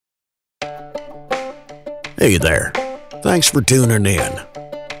Hey there. Thanks for tuning in.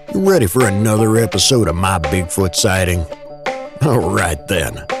 You ready for another episode of My Bigfoot Sighting? All right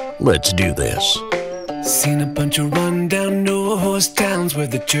then, let's do this. Seen a bunch of rundown no-horse towns where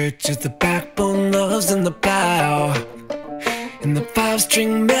the church is the backbone, loves in the plow, and the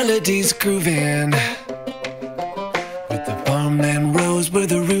five-string melodies grooving, with the farmland rows where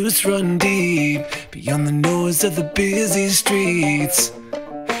the roots run deep, beyond the noise of the busy streets,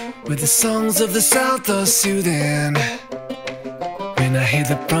 where the songs of the South are soothing. When I hear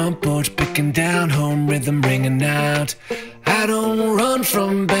the front porch picking down, home rhythm ringing out, I don't run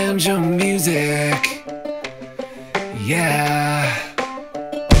from banjo music. Yeah.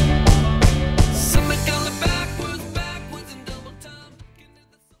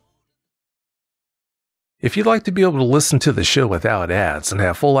 If you'd like to be able to listen to the show without ads and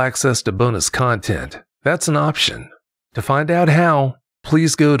have full access to bonus content, that's an option. To find out how,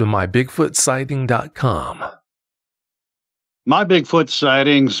 please go to mybigfootsighting.com. My Bigfoot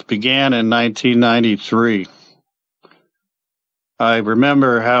sightings began in 1993. I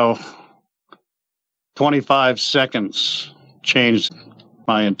remember how 25 seconds changed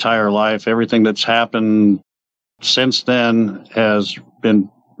my entire life. Everything that's happened since then has been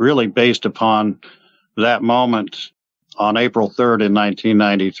really based upon that moment on April 3rd in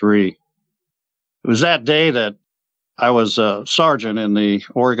 1993. It was that day that I was a sergeant in the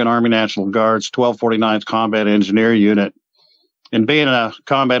Oregon Army National Guard's 1249th Combat Engineer Unit. And being a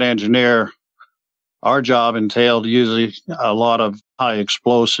combat engineer, our job entailed using a lot of high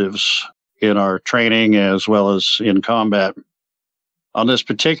explosives in our training as well as in combat. On this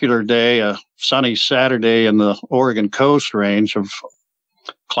particular day, a sunny Saturday in the Oregon Coast Range of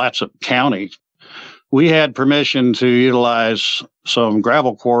Clatsop County, we had permission to utilize some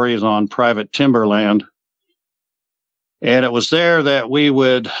gravel quarries on private timberland. And it was there that we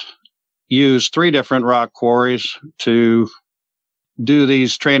would use 3 different rock quarries to do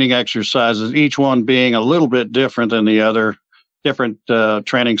these training exercises, each one being a little bit different than the other, different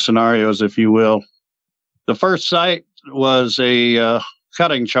training scenarios, if you will. The first site was a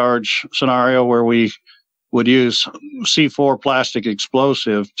cutting charge scenario where we would use C4 plastic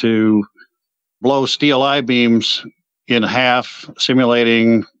explosive to blow steel I-beams in half,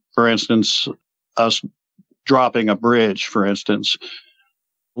 simulating, for instance, us dropping a bridge, for instance.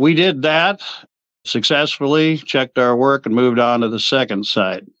 We did that successfully, checked our work, and moved on to the second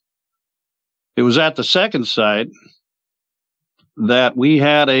site. It was at the second site that we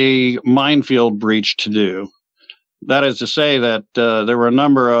had a minefield breach to do. That is to say that there were a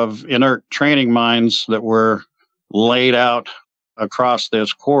number of inert training mines that were laid out across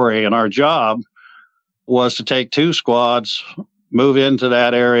this quarry, and our job was to take 2 squads, move into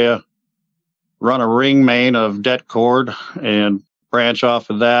that area, run a ring main of det cord, and branch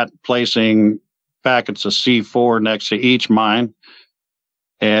off of that, placing packets of C4 next to each mine,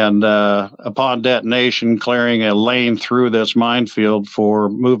 and upon detonation, clearing a lane through this minefield for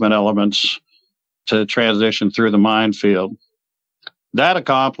movement elements to transition through the minefield. That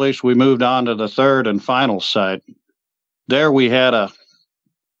accomplished, we moved on to the third and final site. There we had a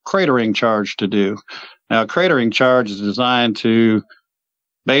cratering charge to do. Now, a cratering charge is designed to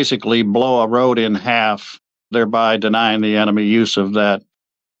basically blow a road in half, thereby denying the enemy use of that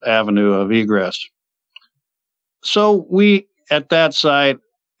avenue of egress. So we, at that site,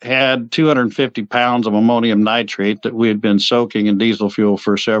 had 250 pounds of ammonium nitrate that we had been soaking in diesel fuel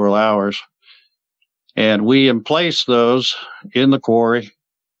for several hours. And we emplaced those in the quarry,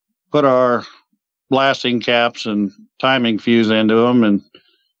 put our blasting caps and timing fuse into them, and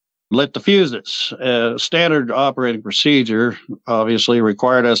lit the fuses. Standard operating procedure obviously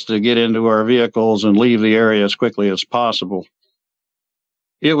required us to get into our vehicles and leave the area as quickly as possible.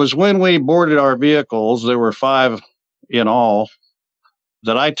 It was when we boarded our vehicles, there were 5 in all,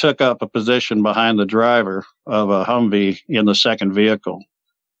 that I took up a position behind the driver of a Humvee in the second vehicle.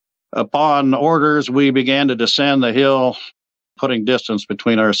 Upon orders, we began to descend the hill, putting distance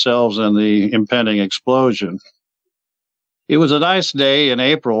between ourselves and the impending explosion. It was a nice day in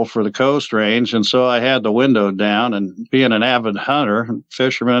April for the Coast Range, and so I had the window down, and being an avid hunter,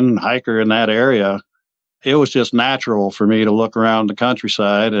 fisherman, hiker in that area, it was just natural for me to look around the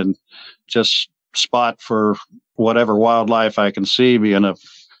countryside and just spot for whatever wildlife I can see, being a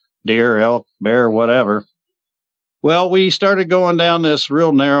deer, elk, bear, whatever. Well, we started going down this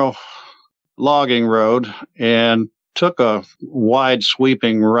real narrow logging road and took a wide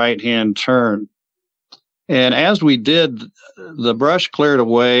sweeping right-hand turn. And as we did, the brush cleared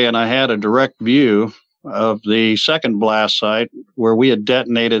away, and I had a direct view of the second blast site where we had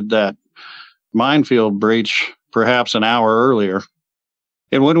detonated that minefield breach perhaps an hour earlier.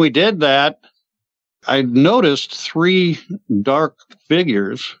 And when we did that, I noticed three dark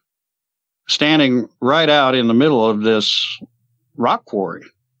figures standing right out in the middle of this rock quarry.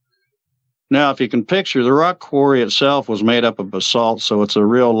 Now, if you can picture, the rock quarry itself was made up of basalt, so it's a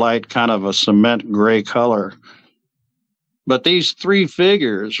real light, kind of a cement gray color. But these three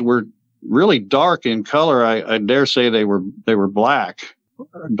figures were really dark in color. I dare say they were black,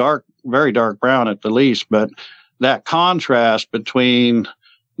 dark, very dark brown at the least. But that contrast between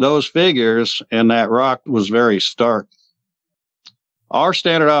those figures and that rock was very stark. Our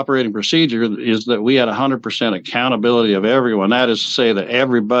standard operating procedure is that we had 100% accountability of everyone. That is to say that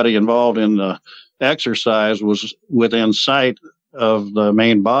everybody involved in the exercise was within sight of the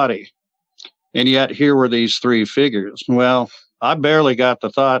main body. And yet here were these three figures. Well, I barely got the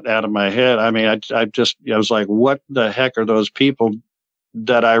thought out of my head. I mean, I was like, what the heck are those people?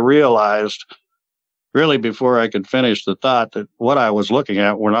 That I realized really before I could finish the thought that what I was looking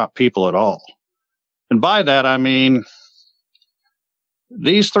at were not people at all. And by that, I mean,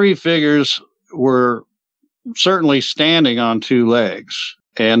 these three figures were certainly standing on two legs,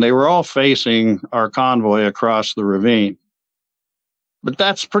 and they were all facing our convoy across the ravine. But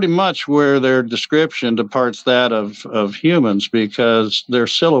that's pretty much where their description departs that of humans, because their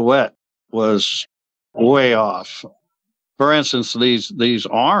silhouette was way off. For instance, these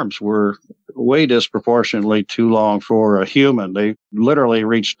arms were way disproportionately too long for a human. They literally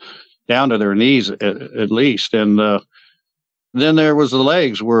reached down to their knees at least. And then there was the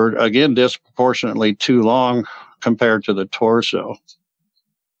legs were, again, disproportionately too long compared to the torso.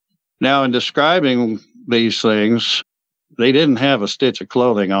 Now, in describing these things, they didn't have a stitch of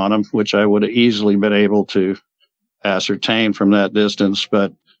clothing on them, which I would have easily been able to ascertain from that distance.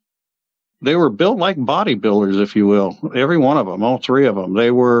 But they were built like bodybuilders, if you will. Every one of them, all three of them.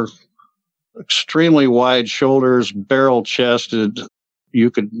 They were extremely wide shoulders, barrel-chested.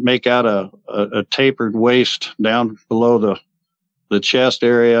 You could make out a tapered waist down below the chest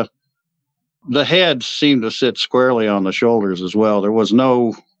area. The head seemed to sit squarely on the shoulders as well. There was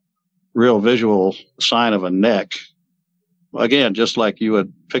no real visual sign of a neck. Again, just like you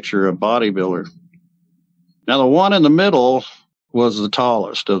would picture a bodybuilder. Now, the one in the middle was the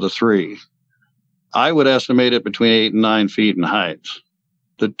tallest of the three. I would estimate it between 8 and 9 feet in height.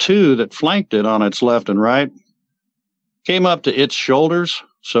 The two that flanked it on its left and right came up to its shoulders,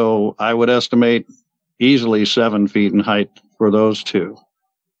 so I would estimate easily 7 feet in height for those two.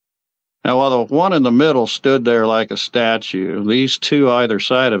 Now, while the one in the middle stood there like a statue, these two either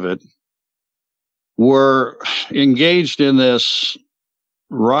side of it were engaged in this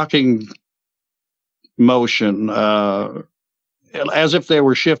rocking motion, as if they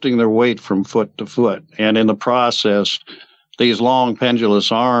were shifting their weight from foot to foot. And in the process, these long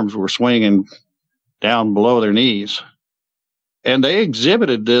pendulous arms were swinging down below their knees. And they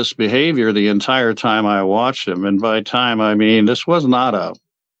exhibited this behavior the entire time I watched them. And by time, I mean, this was not a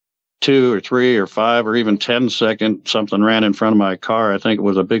 2 or 3 or 5 or even 10-second something ran in front of my car. I think it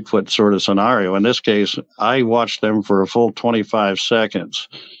was a Bigfoot sort of scenario. In this case, I watched them for a full 25 seconds,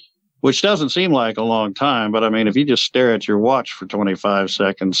 which doesn't seem like a long time. But I mean, if you just stare at your watch for 25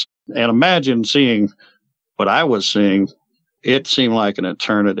 seconds and imagine seeing what I was seeing, it seemed like an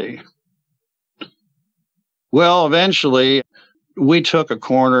eternity. Well, eventually, we took a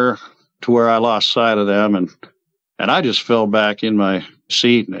corner to where I lost sight of them, and I just fell back in my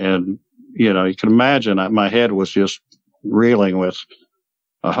seat. And, you know, you can imagine my head was just reeling with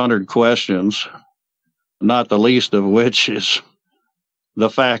 100 questions, not the least of which is the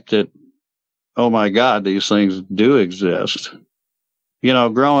fact that, oh my God, these things do exist. You know,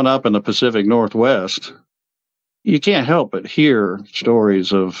 growing up in the Pacific Northwest, you can't help but hear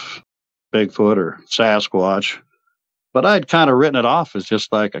stories of Bigfoot or Sasquatch, but I'd kind of written it off as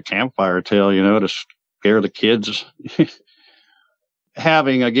just like a campfire tale, you know, to scare the kids.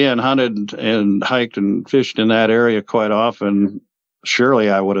 Having, again, hunted and hiked and fished in that area quite often, surely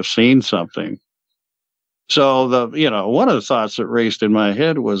I would have seen something. So, one of the thoughts that raced in my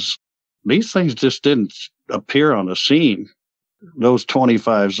head was these things just didn't appear on the scene those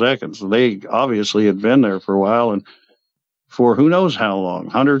 25 seconds. They obviously had been there for a while, and for who knows how long,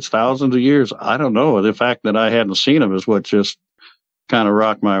 hundreds, thousands of years, I don't know. The fact that I hadn't seen them is what just kind of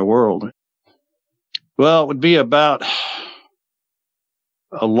rocked my world. Well, it would be about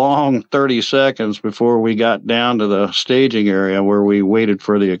a long 30 seconds before we got down to the staging area where we waited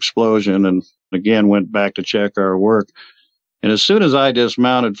for the explosion and again went back to check our work. And as soon as I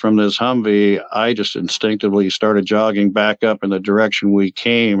dismounted from this Humvee, I just instinctively started jogging back up in the direction we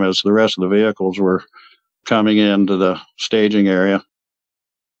came as the rest of the vehicles were coming into the staging area.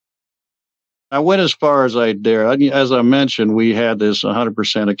 I went as far as I dare. As I mentioned, we had this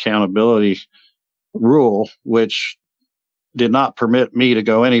 100% accountability rule, which did not permit me to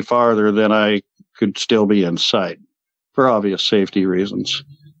go any farther than I could still be in sight for obvious safety reasons.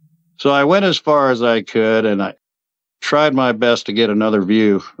 So I went as far as I could, and I tried my best to get another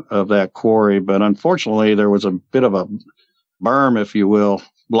view of that quarry, but unfortunately there was a bit of a berm, if you will,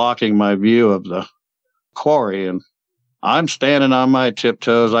 blocking my view of the quarry, and I'm standing on my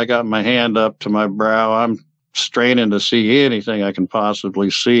tiptoes. I got my hand up to my brow. I'm straining to see anything I can possibly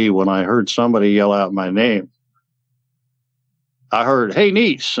see when I heard somebody yell out my name. I heard, "Hey,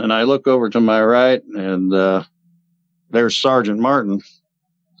 Neiss," and I look over to my right, and there's Sergeant Martin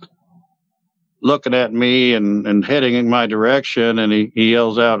looking at me and heading in my direction, and he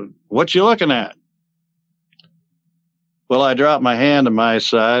yells out, "What you looking at?" Well, I dropped my hand to my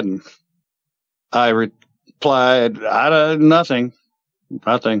side, and I replied, "Nothing.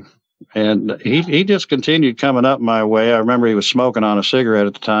 And he just continued coming up my way. I remember he was smoking on a cigarette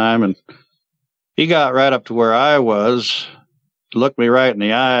at the time, and he got right up to where I was, looked me right in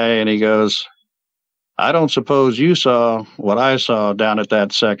the eye, and he goes, "I don't suppose you saw what I saw down at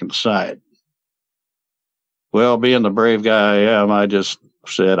that second site." Well, being the brave guy I am, I just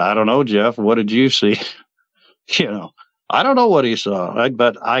said, "I don't know, Jeff. What did you see?" I don't know what he saw,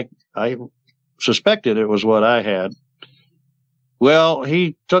 but I suspected it was what I had. Well,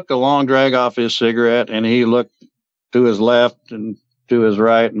 he took a long drag off his cigarette, and he looked to his left and to his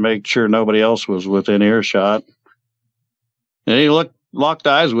right and made sure nobody else was within earshot. And he locked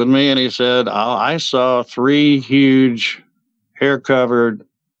eyes with me, and he said, I saw 3 huge, hair-covered,"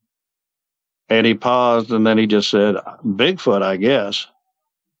 and he paused, and then he just said, "Bigfoot, I guess."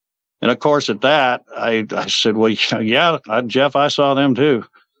 And of course, at that, I said, "Well, yeah, Jeff, I saw them too."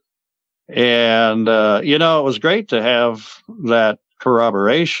 And, it was great to have that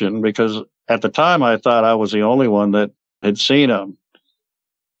corroboration, because at the time I thought I was the only one that had seen them.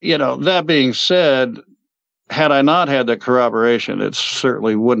 That being said, had I not had the corroboration, it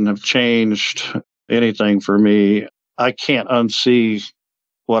certainly wouldn't have changed anything for me. I can't unsee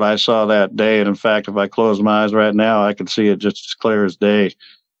what I saw that day. And in fact, if I close my eyes right now, I can see it just as clear as day.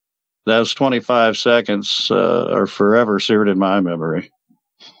 Those 25 seconds are forever seared in my memory.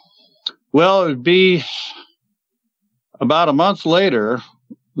 Well, it would be about a month later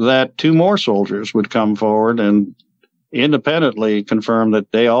that 2 more soldiers would come forward and independently confirm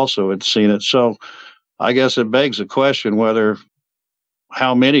that they also had seen it. So I guess it begs the question whether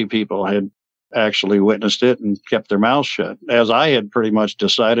how many people had actually witnessed it and kept their mouths shut, as I had pretty much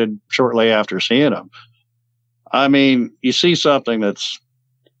decided shortly after seeing them. I mean, you see something that's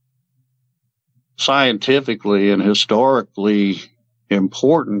scientifically and historically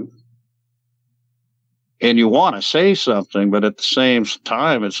important, and you want to say something, but at the same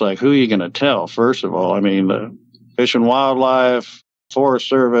time, it's like, who are you going to tell? First of all, I mean, the Fish and Wildlife, Forest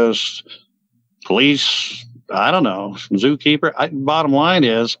Service, police, I don't know, zookeeper. Bottom line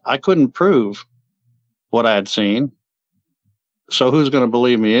is, I couldn't prove what I had seen. So who's going to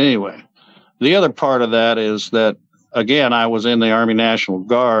believe me anyway? The other part of that is that, again, I was in the Army National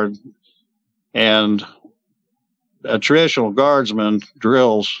Guard, and a traditional guardsman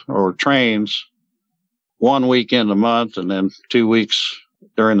drills or trains 1 week in the month and then 2 weeks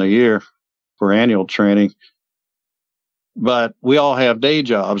during the year for annual training. But we all have day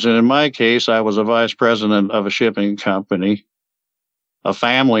jobs. And in my case, I was a vice president of a shipping company, a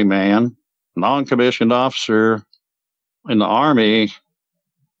family man, non-commissioned officer in the Army.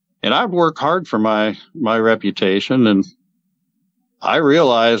 And I've worked hard for my reputation. And I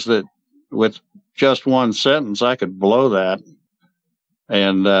realized that with just one sentence, I could blow that.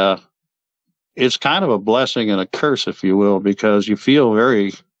 And it's kind of a blessing and a curse, if you will, because you feel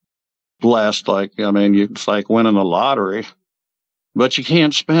very blessed. It's like winning the lottery, but you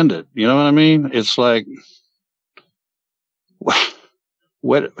can't spend it. You know what I mean? It's like,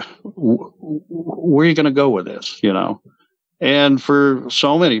 where are you going to go with this? And for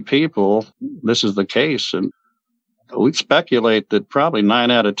so many people, this is the case. And we speculate that probably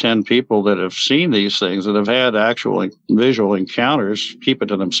 9 out of 10 people that have seen these things, that have had actual visual encounters, keep it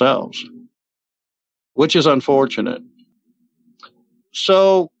to themselves, which is unfortunate.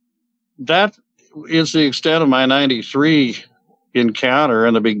 So that is the extent of my 93 encounter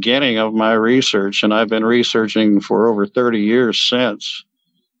and the beginning of my research. And I've been researching for over 30 years since.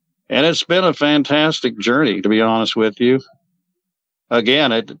 And it's been a fantastic journey, to be honest with you.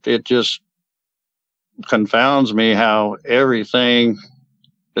 Again, it just confounds me how everything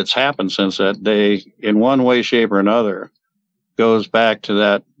that's happened since that day, in one way, shape, or another, goes back to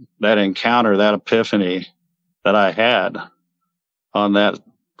that encounter, that epiphany that I had on that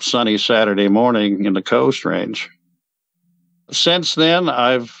sunny Saturday morning in the Coast Range. Since then,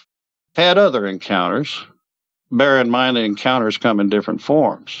 I've had other encounters. Bear in mind the encounters come in different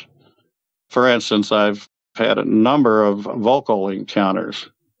forms. For instance, I've had a number of vocal encounters.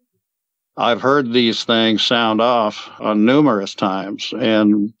 I've heard these things sound off on numerous times,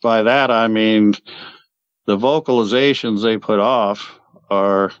 and by that I mean the vocalizations they put off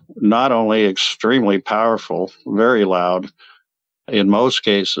are not only extremely powerful, very loud in most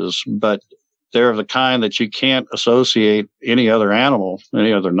cases, but they're the kind that you can't associate any other animal,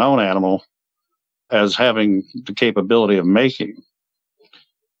 any other known animal, as having the capability of making.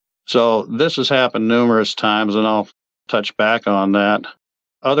 So this has happened numerous times, and I'll touch back on that.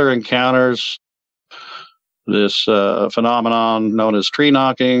 Other encounters, this phenomenon known as tree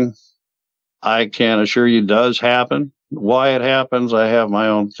knocking, I can assure you does happen. Why it happens, I have my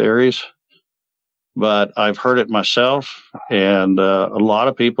own theories, but I've heard it myself, and a lot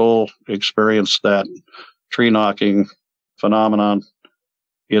of people experience that tree knocking phenomenon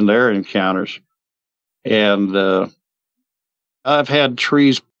in their encounters. And I've had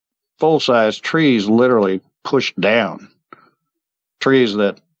trees, full-size trees, literally pushed down, trees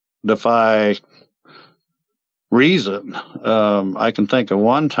that defy reason. I can think of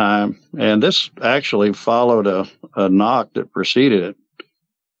one time, and this actually followed a knock that preceded it,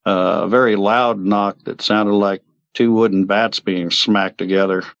 a very loud knock that sounded like two wooden bats being smacked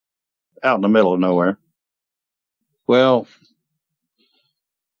together out in the middle of nowhere. Well,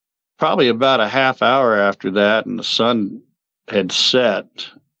 probably about a half hour after that, and the sun had set.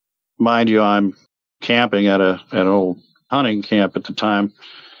 Mind you, I'm camping at an old hunting camp at the time.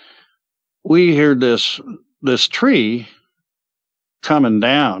 We heard this tree coming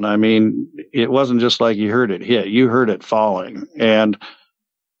down. I mean, it wasn't just like you heard it hit, you heard it falling. And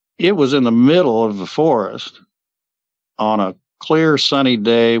it was in the middle of the forest on a clear sunny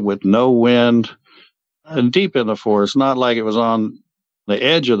day with no wind, and deep in the forest, not like it was on the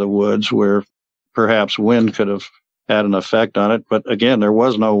edge of the woods where perhaps wind could have had an effect on it. But again, there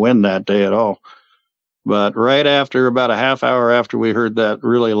was no wind that day at all. But right after, about a half hour after we heard that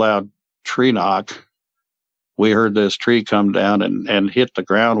really loud tree knock, we heard this tree come down and hit the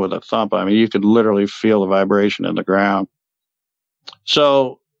ground with a thump. I mean, you could literally feel the vibration in the ground.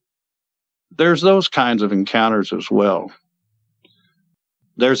 So there's those kinds of encounters as well.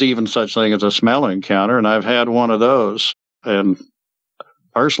 There's even such thing as a smell encounter, and I've had one of those. And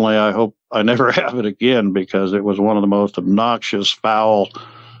personally, I hope I never have it again, because it was one of the most obnoxious, foul,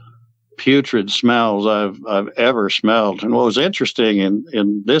 putrid smells I've ever smelled. And what was interesting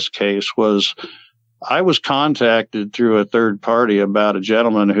in this case was I was contacted through a third party about a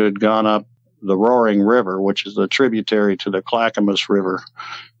gentleman who had gone up the Roaring River, which is a tributary to the Clackamas River,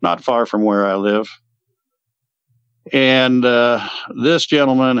 not far from where I live. And this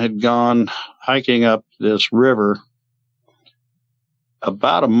gentleman had gone hiking up this river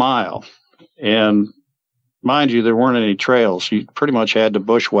about a mile. And mind you, there weren't any trails. You pretty much had to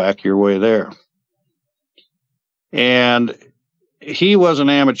bushwhack your way there. And he was an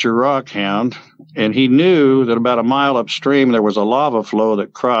amateur rock hound, and he knew that about a mile upstream there was a lava flow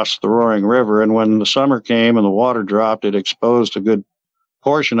that crossed the Roaring River. And when the summer came and the water dropped, it exposed a good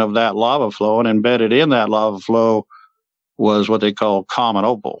portion of that lava flow, and embedded in that lava flow was what they call common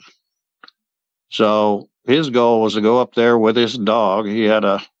opal. So his goal was to go up there with his dog. He had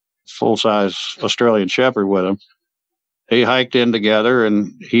a full-size Australian Shepherd with him. They hiked in together,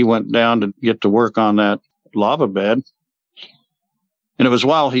 and he went down to get to work on that lava bed. And it was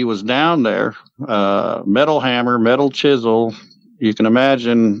while he was down there, metal hammer, metal chisel. You can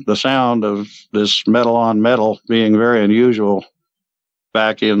imagine the sound of this metal on metal being very unusual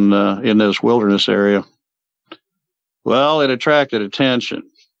back in this wilderness area. Well, it attracted attention.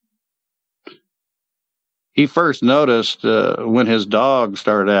 He first noticed when his dog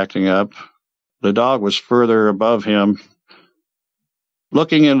started acting up. The dog was further above him,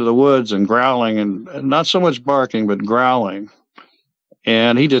 looking into the woods and growling, and not so much barking, but growling.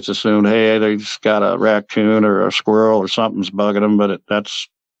 And he just assumed, hey, they just got a raccoon or a squirrel or something's bugging them, but that's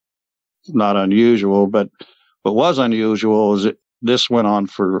not unusual. But what was unusual is this went on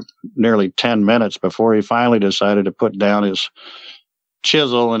for nearly 10 minutes before he finally decided to put down his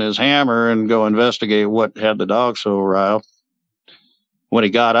chisel and his hammer and go investigate what had the dog so riled. When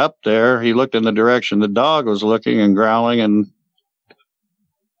he got up there, he looked in the direction the dog was looking and growling, and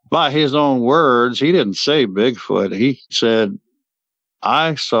by his own words, he didn't say Bigfoot. He said,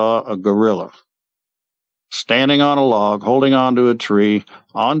 I saw a gorilla standing on a log, holding onto a tree,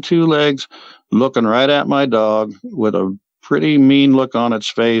 on two legs, looking right at my dog with a pretty mean look on its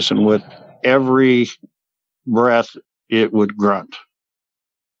face, and with every breath, it would grunt.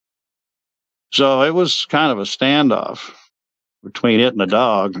 So it was kind of a standoff. between it and the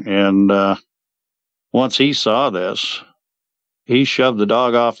dog. And once he saw this, he shoved the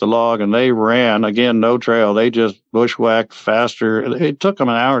dog off the log and they ran. Again, no trail. They just bushwhacked faster. It took them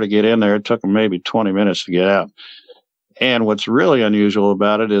an hour to get in there. It took them maybe 20 minutes to get out. And what's really unusual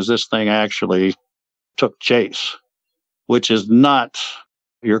about it is this thing actually took chase, which is not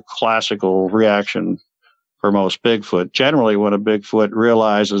your classical reaction for most Bigfoot. Generally, when a Bigfoot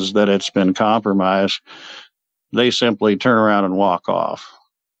realizes that it's been compromised, they simply turn around and walk off.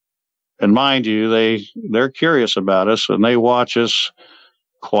 And mind you, they're curious about us and they watch us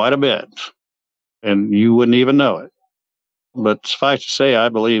quite a bit. And you wouldn't even know it. But suffice to say, I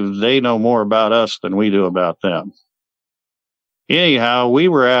believe they know more about us than we do about them. Anyhow, we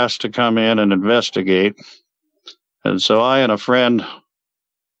were asked to come in and investigate. And so I and a friend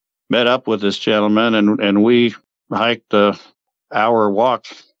met up with this gentleman and we hiked a hour walk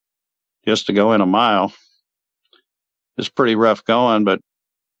just to go in a mile. It's pretty rough going, but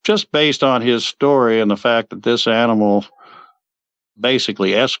just based on his story and the fact that this animal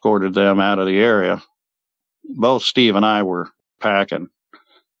basically escorted them out of the area, both Steve and I were packing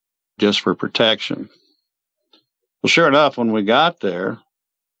just for protection. Well, sure enough, when we got there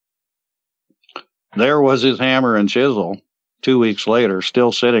was his hammer and chisel 2 weeks later,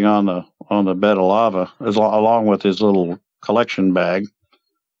 still sitting on the bed of lava, along with his little collection bag.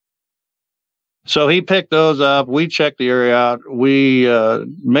 So he picked those up. We checked the area out. We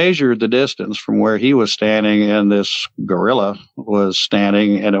measured the distance from where he was standing and this gorilla was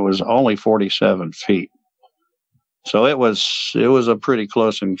standing, and it was only 47 feet. So it was a pretty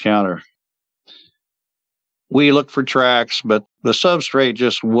close encounter. We looked for tracks, but the substrate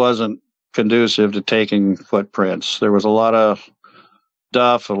just wasn't conducive to taking footprints. There was a lot of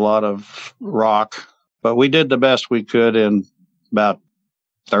duff, a lot of rock, but we did the best we could in about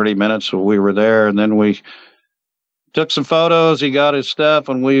 30 minutes we were there, and then we took some photos. He got his stuff,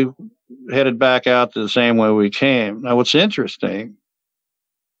 and we headed back out the same way we came. Now, what's interesting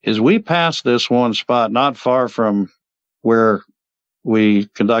is we passed this one spot not far from where we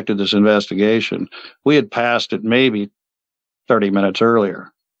conducted this investigation. We had passed it maybe 30 minutes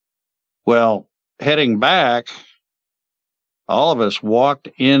earlier. Well, heading back, all of us walked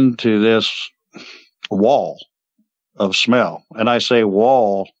into this wall of smell. And I say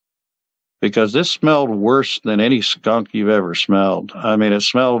wall because this smelled worse than any skunk you've ever smelled. I mean, it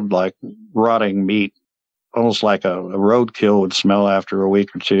smelled like rotting meat, almost like a roadkill would smell after a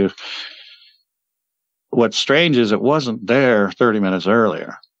week or two. What's strange is it wasn't there 30 minutes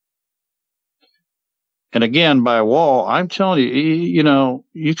earlier. And again, by wall, I'm telling you,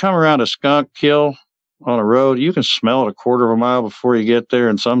 you come around a skunk kill on a road, you can smell it a quarter of a mile before you get there,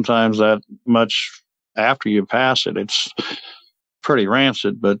 and sometimes that much after you pass it. It's pretty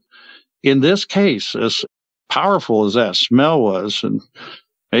rancid. But in this case, as powerful as that smell was, and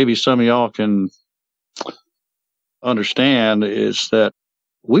maybe some of y'all can understand, is that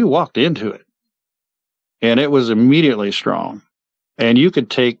we walked into it and it was immediately strong. And you could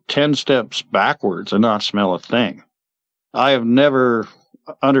take 10 steps backwards and not smell a thing. I have never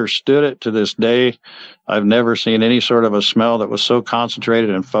understood it to this day. I've never seen any sort of a smell that was so concentrated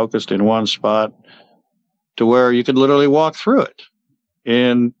and focused in one spot to where you could literally walk through it.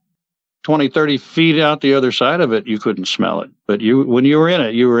 And 20, 30 feet out the other side of it, you couldn't smell it. But when you were in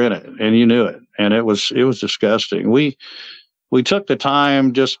it, and you knew it. And it was disgusting. We took the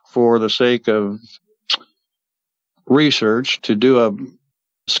time, just for the sake of research, to do a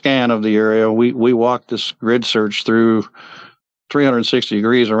scan of the area. We walked this grid search through 360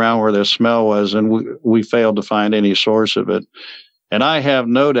 degrees around where the smell was, and we failed to find any source of it. And I have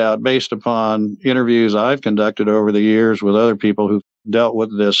no doubt, based upon interviews I've conducted over the years with other people who dealt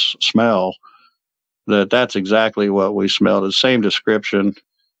with this smell, that that's exactly what we smelled. The same description,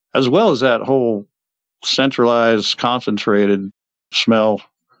 as well as that whole centralized, concentrated smell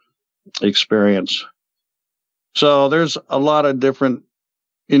experience. So there's a lot of different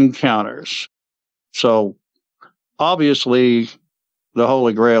encounters. So obviously, the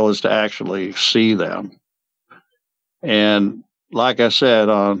Holy Grail is to actually see them. And like I said,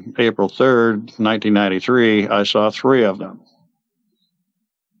 on April 3rd, 1993, I saw 3 of them.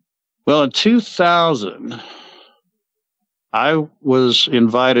 Well, in 2000, I was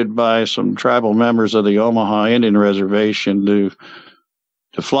invited by some tribal members of the Omaha Indian Reservation to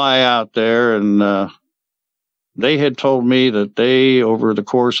fly out there, and they had told me that they, over the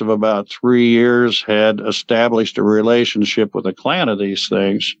course of about 3 years, had established a relationship with a clan of these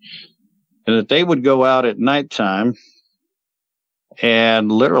things, and that they would go out at nighttime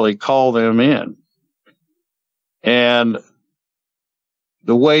and literally call them in. And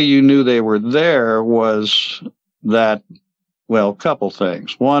the way you knew they were there was that Well, a couple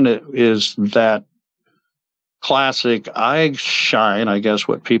things. One is that classic eye shine, I guess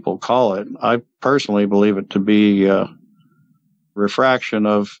what people call it. I personally believe it to be refraction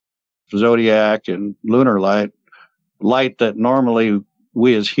of zodiac and lunar light, light that normally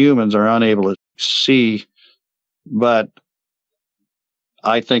we as humans are unable to see, but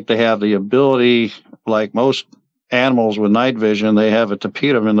I think they have the ability, like most animals with night vision, they have a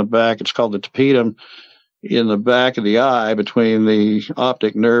tapetum in the back. It's called the tapetum in the back of the eye between the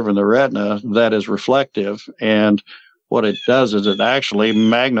optic nerve and the retina that is reflective. And what it does is it actually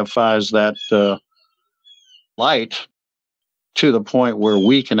magnifies that light to the point where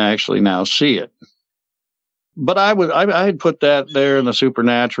we can actually now see it. But I'd put that there in the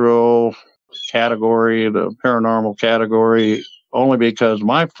supernatural category, the paranormal category, only because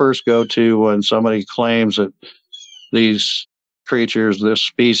my first go-to when somebody claims that these creatures, this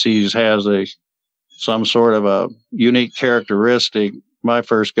species has some sort of a unique characteristic, my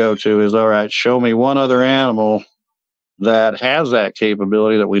first go-to is, all right, show me one other animal that has that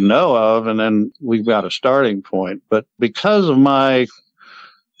capability that we know of, and then we've got a starting point. But because of my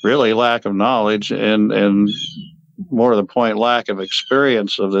really lack of knowledge and more to the point, lack of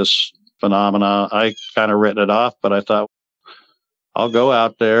experience of this phenomena, I kind of written it off, but I thought I'll go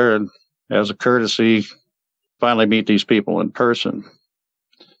out there and, as a courtesy, finally meet these people in person.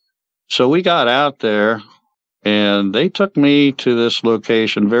 So we got out there, and they took me to this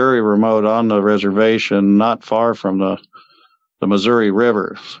location, very remote on the reservation, not far from the Missouri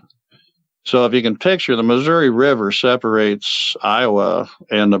River. So if you can picture, the Missouri River separates Iowa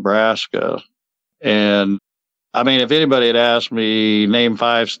and Nebraska. And I mean, if anybody had asked me, name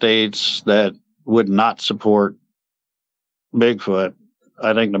 5 states that would not support Bigfoot,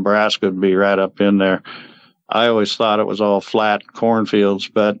 I think Nebraska would be right up in there. I always thought it was all flat cornfields,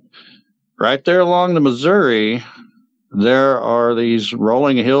 but right there along the Missouri, there are these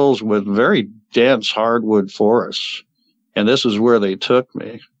rolling hills with very dense hardwood forests. And this is where they took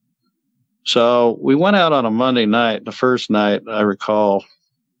me. So we went out on a Monday night, the first night I recall,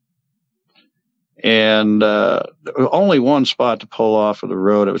 and only one spot to pull off of the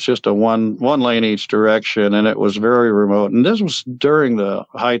road. It was just a one lane each direction, and it was very remote. And this was during the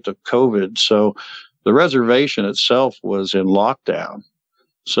height of COVID, so the reservation itself was in lockdown.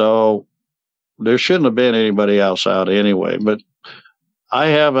 So there shouldn't have been anybody else out anyway. But I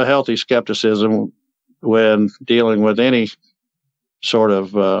have a healthy skepticism when dealing with any sort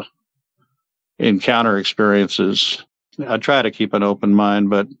of encounter experiences. I try to keep an open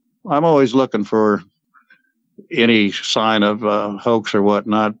mind, but I'm always looking for any sign of hoax or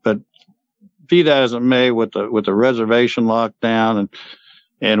whatnot. But be that as it may, with the reservation lockdown,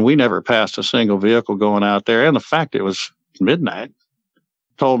 and we never passed a single vehicle going out there, and the fact it was midnight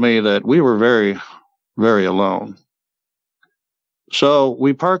told me that we were very, very alone. So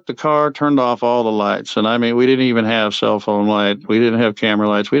we parked the car, turned off all the lights. And I mean, we didn't even have cell phone light. We didn't have camera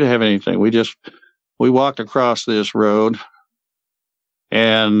lights. We didn't have anything. We walked across this road,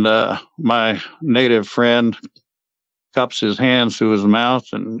 and my native friend cups his hands to his mouth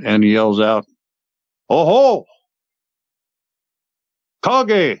and yells out, "Oh ho!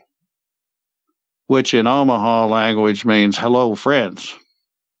 Kage!" which in Omaha language means hello, friends.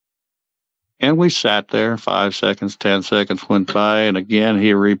 And we sat there, 5 seconds, 10 seconds went by, and again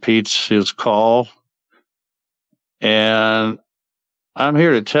he repeats his call. And I'm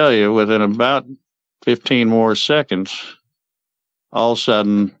here to tell you, within about 15 more seconds, all of a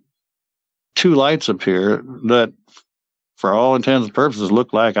sudden, 2 lights appear that, for all intents and purposes,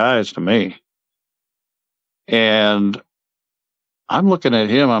 look like eyes to me. And I'm looking at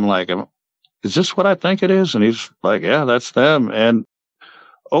him, I'm like, is this what I think it is? And he's like, yeah, that's them. And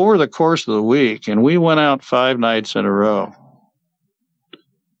over the course of the week, and we went out 5 nights in a row,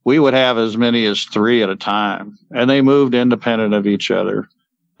 we would have as many as 3 at a time. And they moved independent of each other.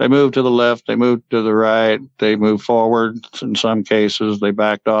 They moved to the left, they moved to the right, they moved forward in some cases, they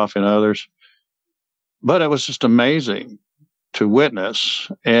backed off in others. But it was just amazing to witness.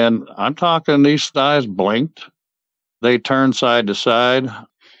 And I'm talking, these eyes blinked. They turned side to side.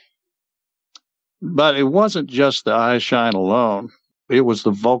 But it wasn't just the eye shine alone. It was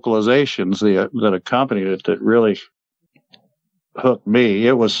the vocalizations that accompanied it that really hooked me.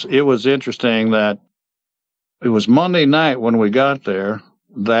 It was interesting that it was Monday night when we got there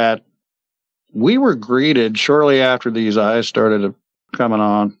that we were greeted shortly after these eyes started coming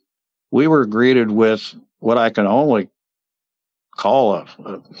on. We were greeted with what I can only call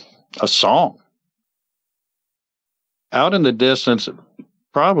a song. Out in the distance,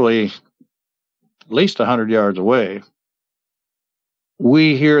 probably at least 100 yards away,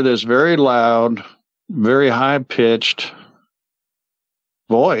 we hear this very loud, very high-pitched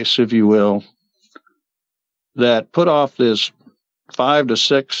voice, if you will, that put off this 5 to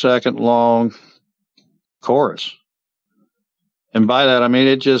 6 second long chorus. And by that, I mean,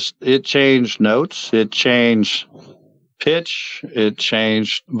 it changed notes, it changed pitch, it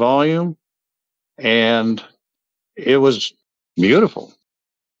changed volume, and it was beautiful.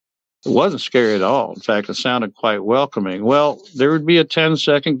 It wasn't scary at all. In fact, it sounded quite welcoming. Well, there would be a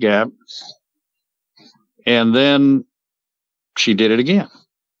 10-second gap, and then she did it again.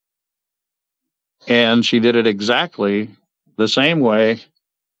 And she did it exactly the same way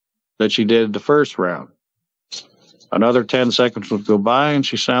that she did the first round. Another 10 seconds would go by, and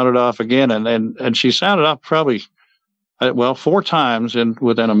she sounded off again, and she sounded off probably, 4 times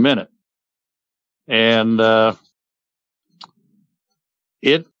within a minute. And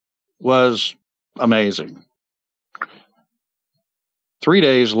it was amazing. 3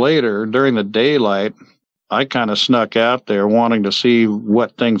 days later, during the daylight, I kind of snuck out there wanting to see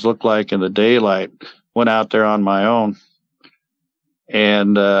what things looked like in the daylight. Went out there on my own.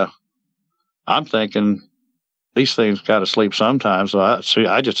 And I'm thinking, these things got to sleep sometimes. So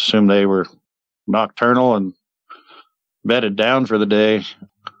I just assumed they were nocturnal and bedded down for the day.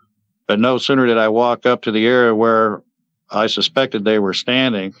 But no sooner did I walk up to the area where I suspected they were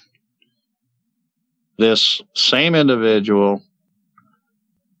standing, this same individual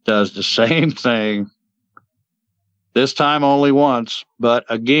does the same thing, this time only once, but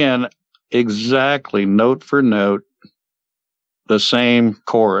again, exactly note for note, the same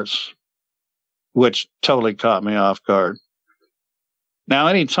chorus, which totally caught me off guard. Now,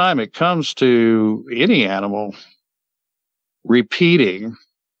 anytime it comes to any animal repeating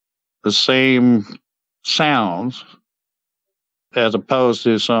the same sounds, as opposed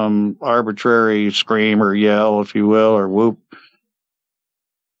to some arbitrary scream or yell, if you will, or whoop,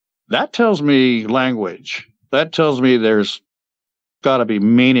 that tells me language. That tells me there's got to be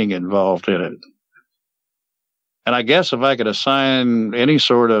meaning involved in it. And I guess if I could assign any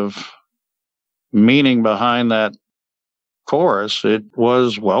sort of meaning behind that chorus, it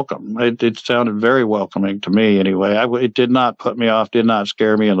was welcome. It sounded very welcoming to me anyway. It did not put me off, did not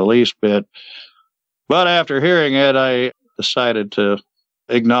scare me in the least bit. But after hearing it, I decided to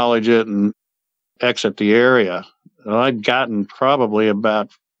acknowledge it and exit the area. I'd gotten probably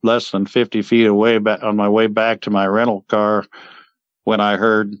about less than 50 feet away on my way back to my rental car when I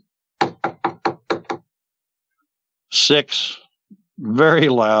heard 6 very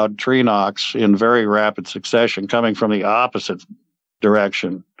loud tree knocks in very rapid succession coming from the opposite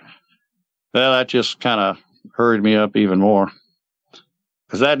direction. Well, that just kind of hurried me up even more,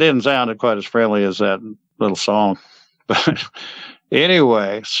 because that didn't sound quite as friendly as that little song. But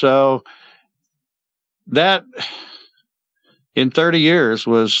anyway, so that in 30 years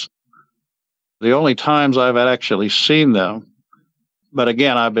was the only times I've actually seen them. But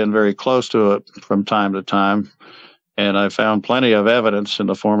again, I've been very close to it from time to time, and I found plenty of evidence in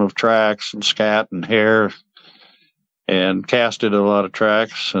the form of tracks and scat and hair, and casted a lot of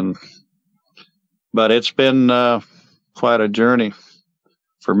tracks. But it's been quite a journey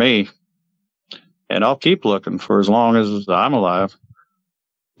for me. And I'll keep looking for as long as I'm alive,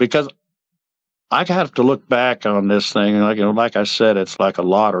 because I have to look back on this thing. Like I said, it's like a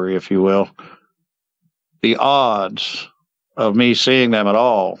lottery, if you will. The odds of me seeing them at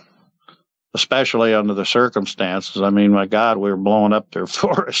all, especially under the circumstances, I mean, my God, we were blowing up their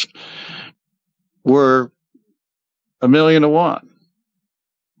forest, were 1,000,000 to 1.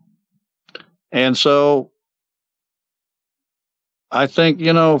 And so I think,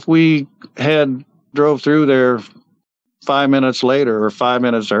 if we had drove through there 5 minutes later or 5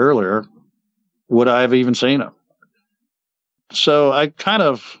 minutes earlier, would I have even seen them? So I kind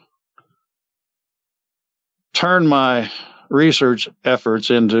of turned my research efforts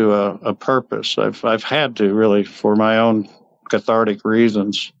into a purpose. I've had to, really, for my own cathartic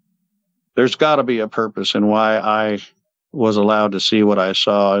reasons. There's got to be a purpose in why I was allowed to see what I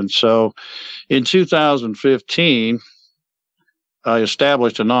saw. And so in 2015, I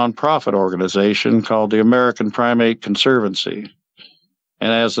established a nonprofit organization called the American Primate Conservancy.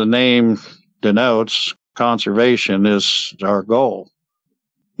 And as the name denotes, conservation is our goal.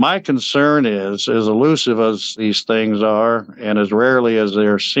 My concern is, as elusive as these things are, and as rarely as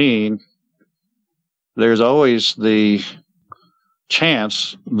they're seen, there's always the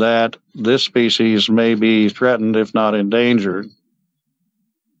chance that this species may be threatened, if not endangered.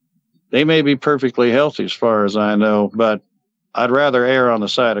 They may be perfectly healthy as far as I know, but I'd rather err on the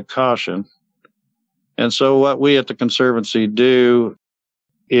side of caution. And so what we at the Conservancy do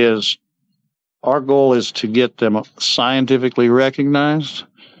is, our goal is to get them scientifically recognized,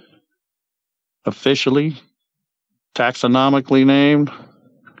 officially, taxonomically named,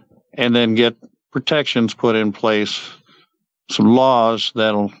 and then get protections put in place, some laws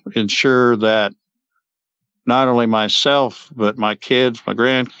that'll ensure that not only myself, but my kids, my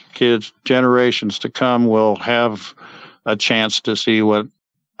grandkids, generations to come will have a chance to see what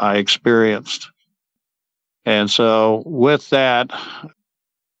I experienced. And so with that,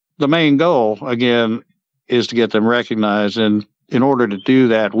 the main goal, again, is to get them recognized. And in order to do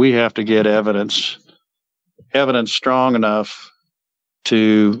that, we have to get evidence strong enough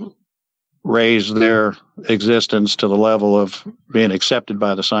to raise their existence to the level of being accepted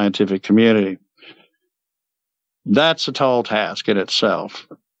by the scientific community. That's a tall task in itself.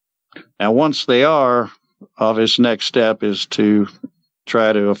 Now, once they are, obvious next step is to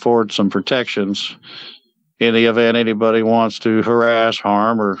try to afford some protections in the event anybody wants to harass,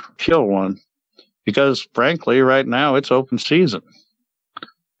 harm, or kill one. Because, frankly, right now it's open season.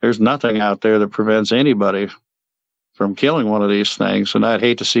 There's nothing out there that prevents anybody from killing one of these things, and I'd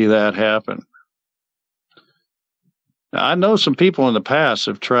hate to see that happen. Now, I know some people in the past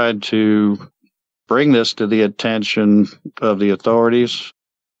have tried to bring this to the attention of the authorities.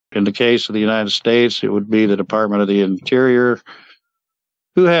 In the case of the United States, it would be the Department of the Interior,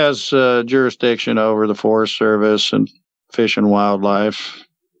 who has jurisdiction over the Forest Service and Fish and Wildlife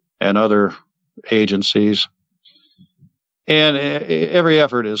and other agencies. And every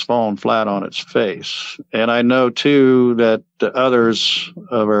effort has fallen flat on its face. And I know, too, that others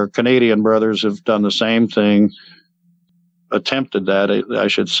of our Canadian brothers have done the same thing, attempted that, I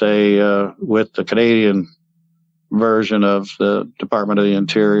should say, with the Canadian version of the Department of the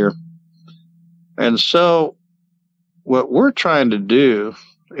Interior. And so what we're trying to do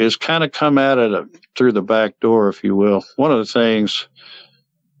is kind of come at it through the back door, if you will. One of the things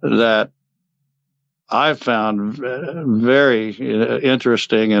that I've found very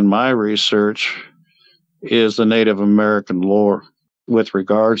interesting in my research is the Native American lore with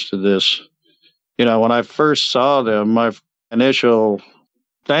regards to this. You know, when I first saw them, my initial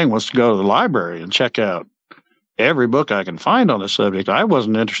thing was to go to the library and check out every book I can find on the subject. I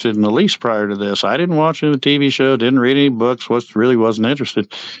wasn't interested in the least prior to this. I didn't watch any TV show, didn't read any books, really wasn't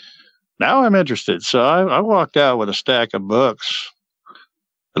interested. Now I'm interested. So I walked out with a stack of books,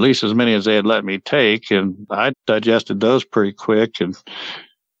 at least as many as they had let me take, and I digested those pretty quick. And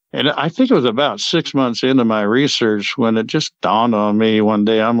I think it was about 6 months into my research when it just dawned on me one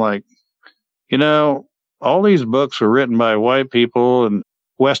day. I'm like, you know, all these books were written by white people and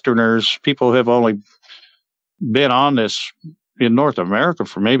Westerners, people who have only been on this in North America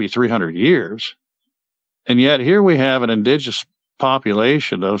for maybe 300 years. And yet here we have an indigenous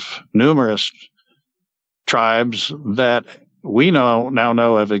population of numerous tribes that we now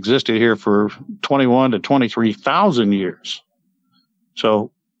know have existed here for 21 to 23,000 years.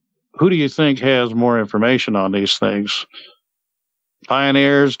 So who do you think has more information on these things?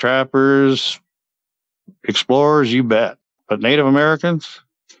 Pioneers, trappers, explorers, you bet. But Native Americans,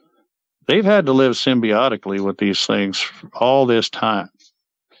 they've had to live symbiotically with these things all this time.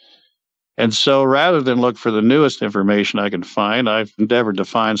 And so rather than look for the newest information I can find, I've endeavored to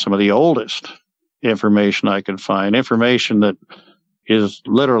find some of the oldest information I can find, information that is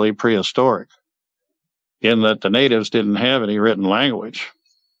literally prehistoric, in that the natives didn't have any written language.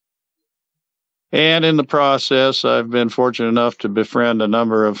 And in the process, I've been fortunate enough to befriend a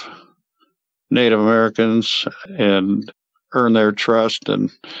number of Native Americans and earn their trust.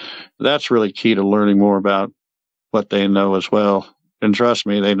 And that's really key to learning more about what they know as well. And trust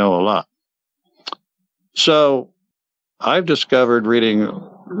me, they know a lot. So I've discovered reading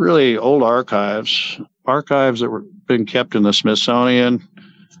really old archives that were been kept in the Smithsonian,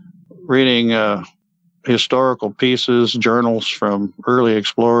 reading historical pieces, journals from early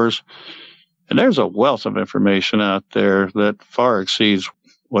explorers. And there's a wealth of information out there that far exceeds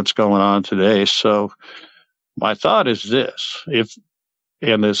what's going on today. So my thought is this,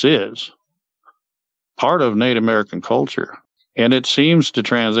 and this is part of Native American culture, and it seems to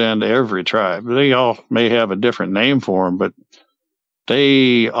transcend every tribe. They all may have a different name for them, but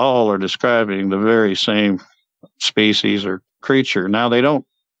they all are describing the very same species or creature. Now, they don't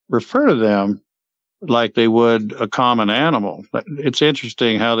refer to them like they would a common animal. It's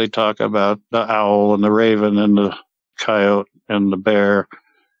interesting how they talk about the owl and the raven and the coyote and the bear.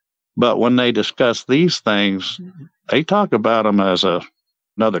 But when they discuss these things, they talk about them as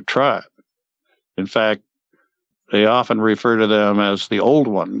another tribe. In fact, they often refer to them as the old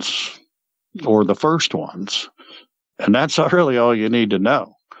ones or the first ones. And that's really all you need to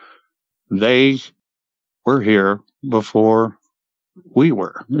know. They were here before we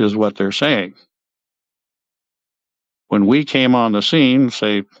were, is what they're saying. When we came on the scene,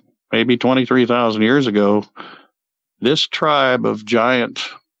 say maybe 23,000 years ago, this tribe of giant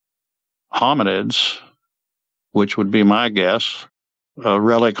hominids, which would be my guess, a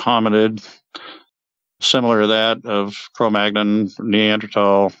relic hominid similar to that of Cro-Magnon,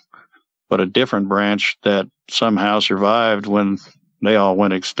 Neanderthal, but a different branch that somehow survived when they all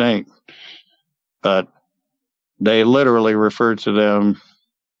went extinct. But they literally refer to them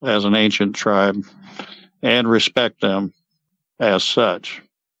as an ancient tribe and respect them as such.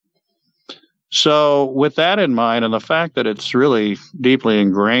 So with that in mind, and the fact that it's really deeply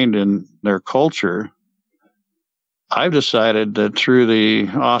ingrained in their culture, I've decided that through the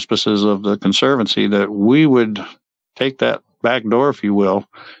auspices of the Conservancy that we would take that back door, if you will,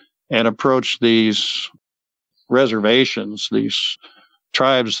 and approach these reservations, these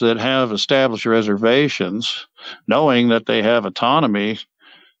tribes that have established reservations, knowing that they have autonomy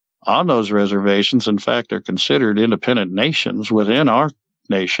on those reservations. In fact, they're considered independent nations within our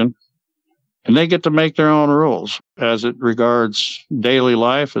nation, and they get to make their own rules as it regards daily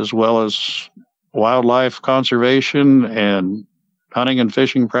life as well as wildlife conservation and hunting and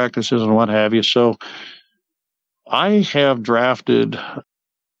fishing practices and what have you. So I have drafted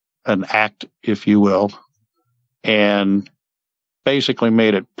an act, if you will, and basically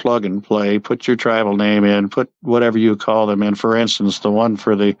made it plug and play. Put your tribal name in, put whatever you call them in. For instance, the one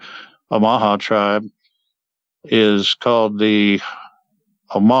for the Omaha tribe is called the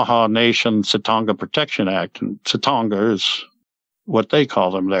Omaha Nation Satonga Protection Act, and Satonga is what they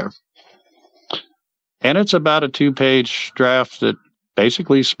call them there. And it's about a 2-page draft that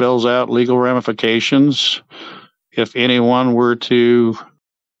basically spells out legal ramifications if anyone were to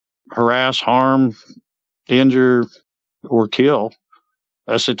harass, harm, injure, or kill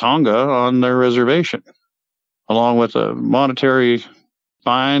a Satonga on their reservation, along with monetary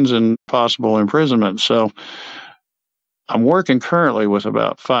fines and possible imprisonment. So I'm working currently with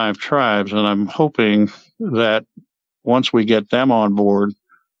about 5 tribes, and I'm hoping that once we get them on board,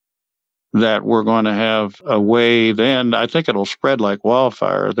 that we're going to have a way then. I think it'll spread like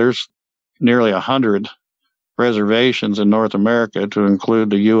wildfire. There's nearly 100 reservations in North America, to include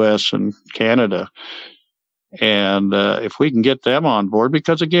the U.S. and Canada. And if we can get them on board,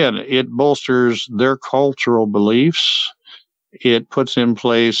 because again, it bolsters their cultural beliefs, it puts in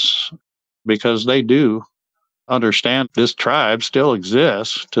place, because they do understand this tribe still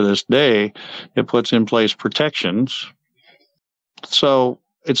exists to this day, it puts in place protections. So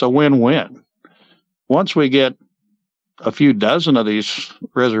it's a win-win. Once we get a few dozen of these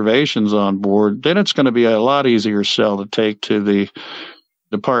reservations on board, then it's going to be a lot easier sell to take to the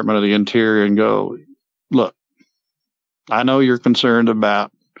Department of the Interior and go, look, I know you're concerned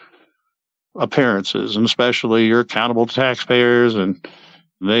about appearances, and especially you're accountable to taxpayers, and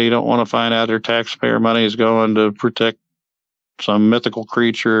they don't want to find out their taxpayer money is going to protect some mythical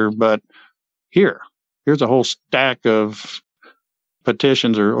creature. But here's a whole stack of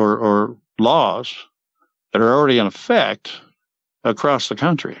petitions or laws that are already in effect across the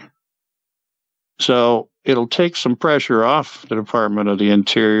country. So it'll take some pressure off the Department of the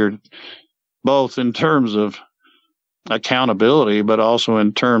Interior, both in terms of accountability, but also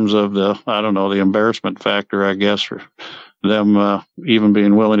in terms of the embarrassment factor, I guess, for them even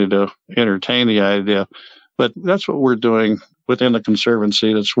being willing to entertain the idea. But that's what we're doing within the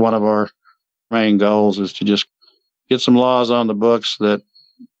Conservancy. That's one of our main goals, is to just get some laws on the books that,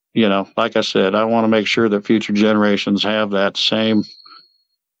 like I said, I want to make sure that future generations have that same,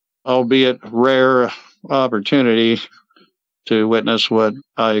 albeit rare, opportunity to witness what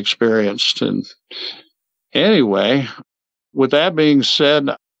I experienced. And anyway, with that being said,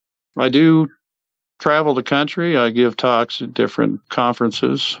 I do travel the country. I give talks at different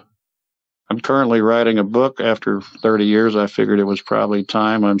conferences. I'm currently writing a book after 30 years. I figured it was probably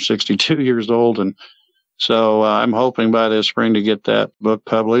time. I'm 62 years old, and so I'm hoping by this spring to get that book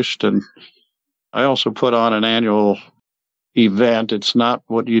published. And I also put on an annual event. It's not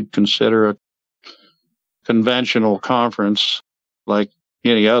what you'd consider a conventional conference like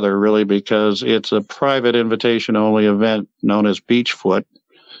any other, really, because it's a private invitation-only event known as Beachfoot.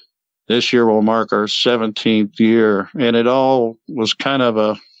 This year will mark our 17th year, and it all was kind of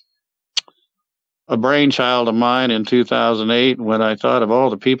a brainchild of mine in 2008 when I thought of all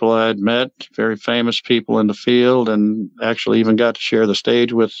the people I had met, very famous people in the field, and actually even got to share the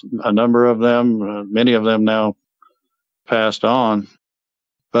stage with a number of them. Many of them now passed on.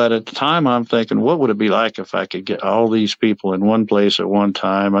 But at the time, I'm thinking, what would it be like if I could get all these people in one place at one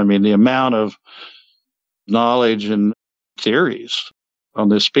time? I mean, the amount of knowledge and theories on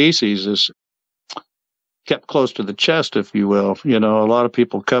this species is kept close to the chest, if you will. A lot of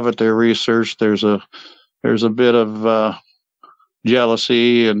people covet their research. There's a bit of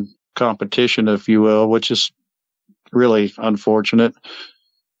jealousy and competition, if you will, which is really unfortunate.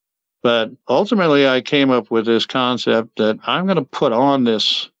 But ultimately, I came up with this concept that I'm going to put on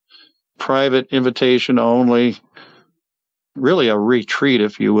this private invitation only, really a retreat,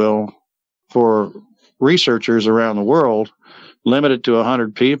 if you will, for researchers around the world, limited to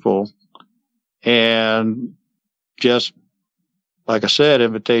 100 people. And just, like I said,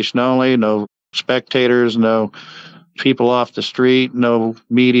 invitation only, no spectators, no people off the street, no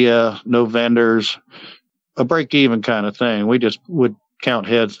media, no vendors, a break-even kind of thing. We just would count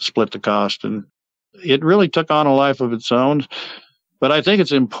heads, split the cost, and it really took on a life of its own. But I think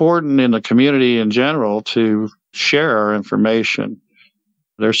it's important in the community in general to share our information.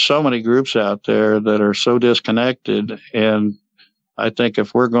 There's so many groups out there that are so disconnected, and I think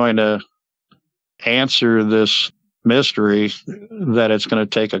if we're going to answer this mystery, that it's going to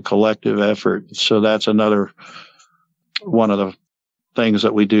take a collective effort. So that's another one of the things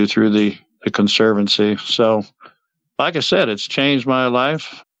that we do through the Conservancy. So, like I said, it's changed my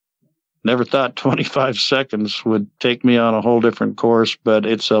life. Never thought 25 seconds would take me on a whole different course, but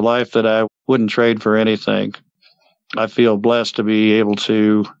it's a life that I wouldn't trade for anything. I feel blessed to be able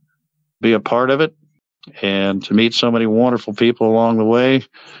to be a part of it and to meet so many wonderful people along the way.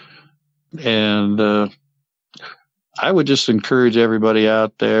 And I would just encourage everybody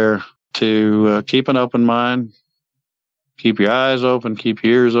out there to keep an open mind, keep your eyes open, keep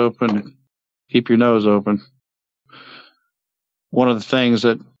your ears open, keep your nose open. One of the things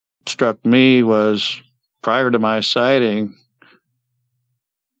that struck me was prior to my sighting,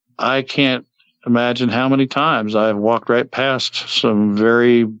 I can't imagine how many times I've walked right past some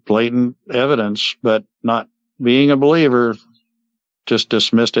very blatant evidence, but not being a believer, just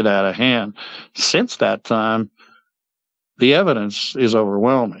dismissed it out of hand. Since that time, the evidence is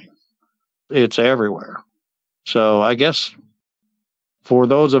overwhelming. It's everywhere. So I guess for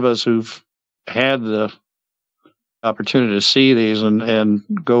those of us who've had the opportunity to see these and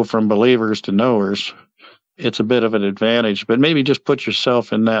go from believers to knowers, it's a bit of an advantage. But maybe just put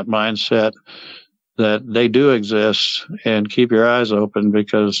yourself in that mindset that they do exist and keep your eyes open,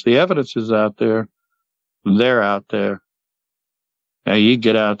 because the evidence is out there. They're out there. Now you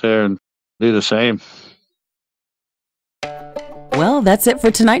get out there and do the same. Well, that's it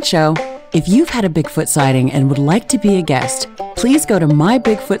for tonight's show. If you've had a Bigfoot sighting and would like to be a guest, please go to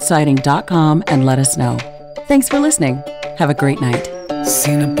mybigfootsighting.com and let us know. Thanks for listening. Have a great night.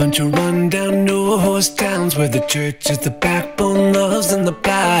 Seen a bunch of rundown, no-horse towns where the church is the backbone, loves and the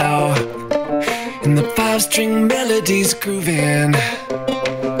plow, and the five-string melodies grooving,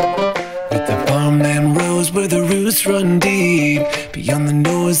 with the farmland rows where the roots run deep, beyond the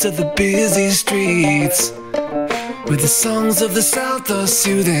noise of the busy streets, where the songs of the South are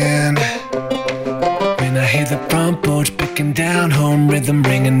soothing. When I hear the front porch picking down, home rhythm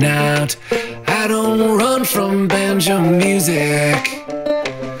ringing out, I don't run from banjo music.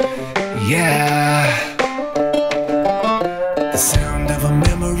 Yeah. The sound of a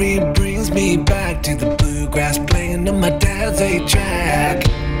memory brings me back to the bluegrass playing on my dad's 8-track.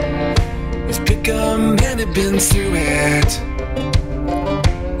 His pickup man had been through it,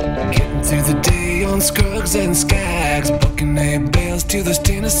 getting through the day on Scruggs and Skags, bucking hay bales to those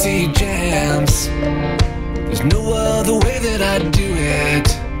Tennessee jams. There's no other way that I'd do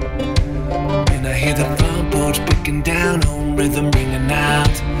it. When I hear the front porch picking down, home rhythm ringing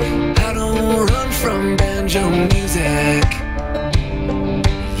out, I don't run from banjo music.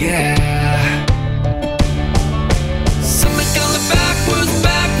 Yeah. Something coming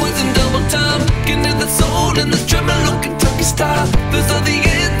backwards in double time, getting to the soul and the tremolo Kentucky style. Those are the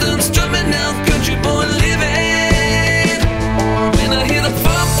anthems strumming out, country boy living. When I hear the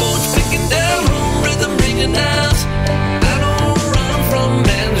front porch picking down, home rhythm ringing out, I don't run from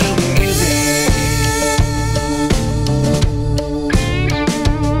banjo music.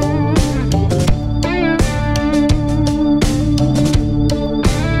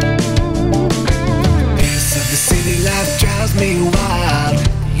 Pace of the city life drives me wild.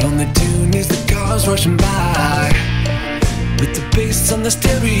 The only tune is the cars rushing by, with the bass on the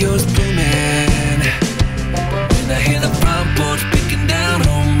stereos booming. When I hear the front porch picking down,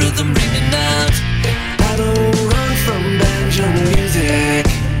 home rhythm ringing out, I don't run from banjo music.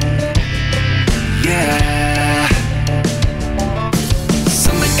 Yeah.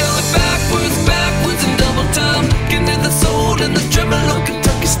 Something going backwards in double time, getting to the soul and the tremolo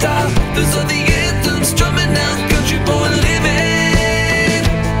Kentucky style. Those are the anthems strumming out, country boy living.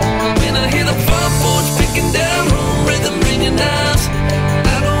 When I hear the front porch picking down, home rhythm ringing out,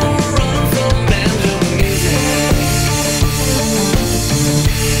 I don't run from banjo music.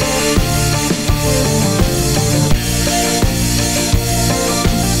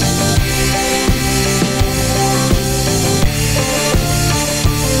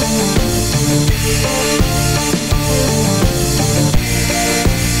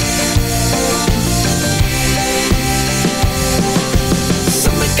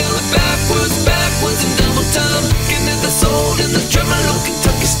 Going backwards in double time. Getting at the soul in the tremolo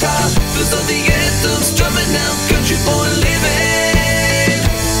Kentucky style. Those are the anthems drumming out, country boy living.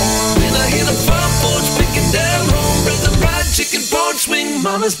 When I hear the front porch picking down home, rhythm ride, chicken porch swing,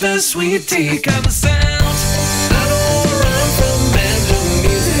 mama's best sweet tea kind of sounds. I don't